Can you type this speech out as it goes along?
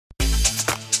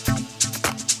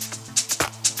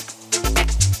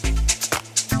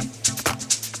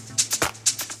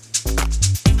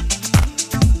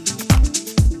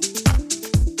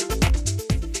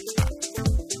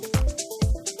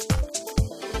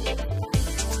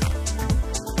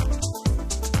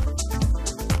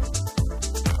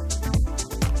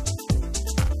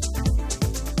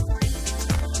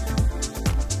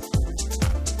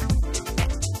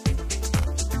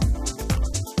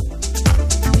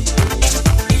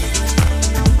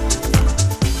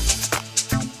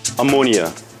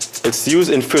Ammonia. It's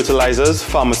used in fertilizers,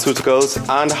 pharmaceuticals,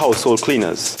 and household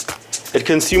cleaners. It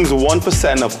consumes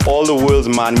 1% of all the world's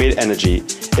man-made energy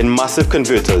in massive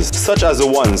converters, such as the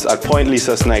ones at Point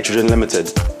Lisas Nitrogen Limited.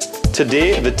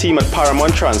 Today, the team at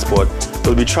Paramount Transport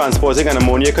will be transporting an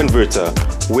ammonia converter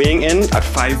weighing in at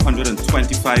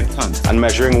 525 tons and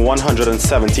measuring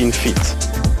 117 feet.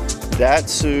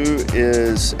 Datsu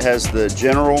has the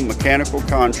general mechanical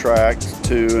contract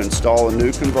to install a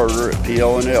new converter at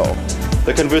PLNL.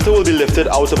 The converter will be lifted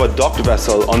out of a docked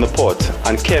vessel on the port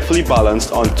and carefully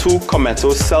balanced on two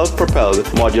Cometto self-propelled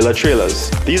modular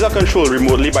trailers. These are controlled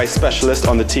remotely by specialists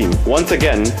on the team. Once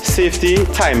again, safety,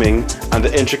 timing, and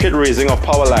the intricate raising of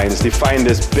power lines define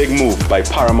this big move by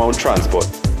Paramount Transport.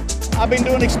 I've been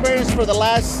doing experience for the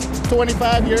last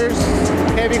 25 years,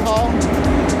 heavy haul.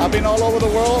 I've been all over the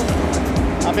world.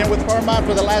 I've been with Paramount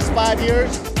for the last 5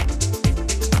 years.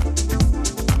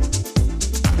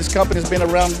 This company's been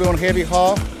around doing heavy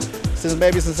haul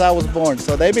since I was born.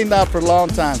 So they've been out for a long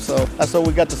time. So that's why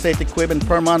we got the safety equipment.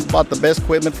 Paramount bought the best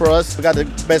equipment for us. We got the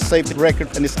best safety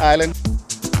record in this island.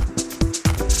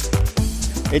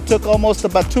 It took almost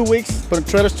about 2 weeks to put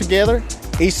the trailers together.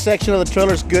 Each section of the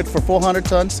trailer is good for 400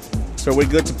 tons. So we're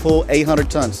good to pull 800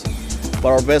 tons. But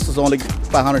our vessel's only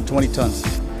 520 tons.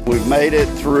 We've made it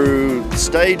through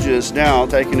stages now,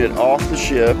 taking it off the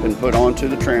ship and put onto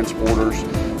the transporters,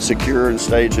 secure and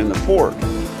stage in the port.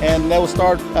 And they will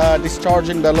start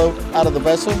discharging the load out of the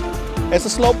vessel. It's a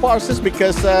slow process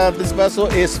because this vessel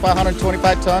is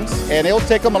 525 tons, and it'll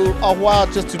take them a while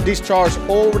just to discharge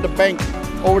over the bank,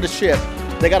 over the ship.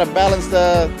 They got to balance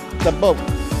the boat,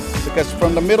 because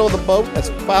from the middle of the boat, that's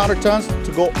 500 tons,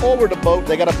 to go over the boat,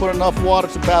 they got to put enough water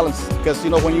to balance. Because, you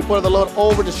know, when you put the load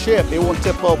over the ship, it won't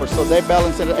tip over, so they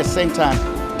balance it at the same time.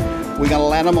 We're going to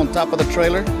land them on top of the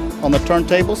trailer, on the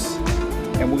turntables,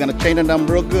 and we're going to chain them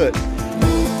real good.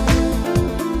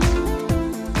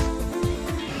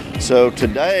 So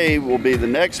today will be the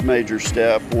next major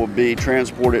step, will be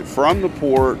transported from the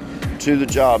port to the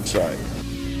job site.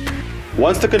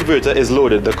 Once the converter is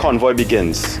loaded, the convoy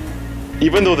begins.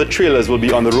 Even though the trailers will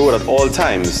be on the road at all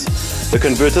times, the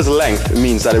converter's length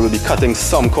means that it will be cutting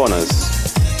some corners.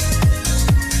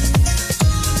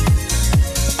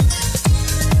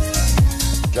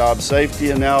 Job safety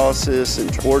analysis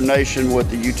and coordination with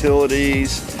the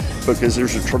utilities, because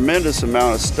there's a tremendous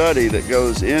amount of study that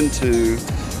goes into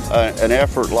an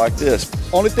effort like this.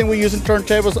 Only thing we're using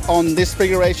turntables on this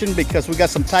configuration because we got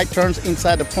some tight turns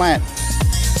inside the plant.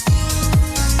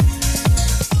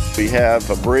 We have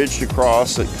a bridge to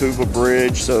cross at Cuba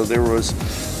Bridge, so there was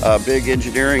a big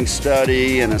engineering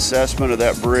study and assessment of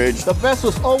that bridge. The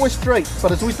vessel's always straight,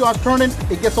 but as we start turning,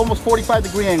 it gets almost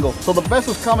 45-degree angle. So the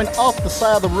vessel's coming off the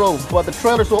side of the road, but the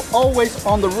trailers are always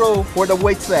on the road where the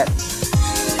weight's at.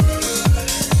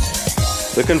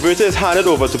 The converter is handed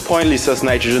over to Point Lisas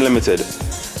Nitrogen Limited,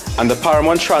 and the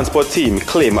Paramount Transport team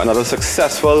claim another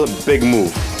successful big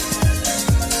move.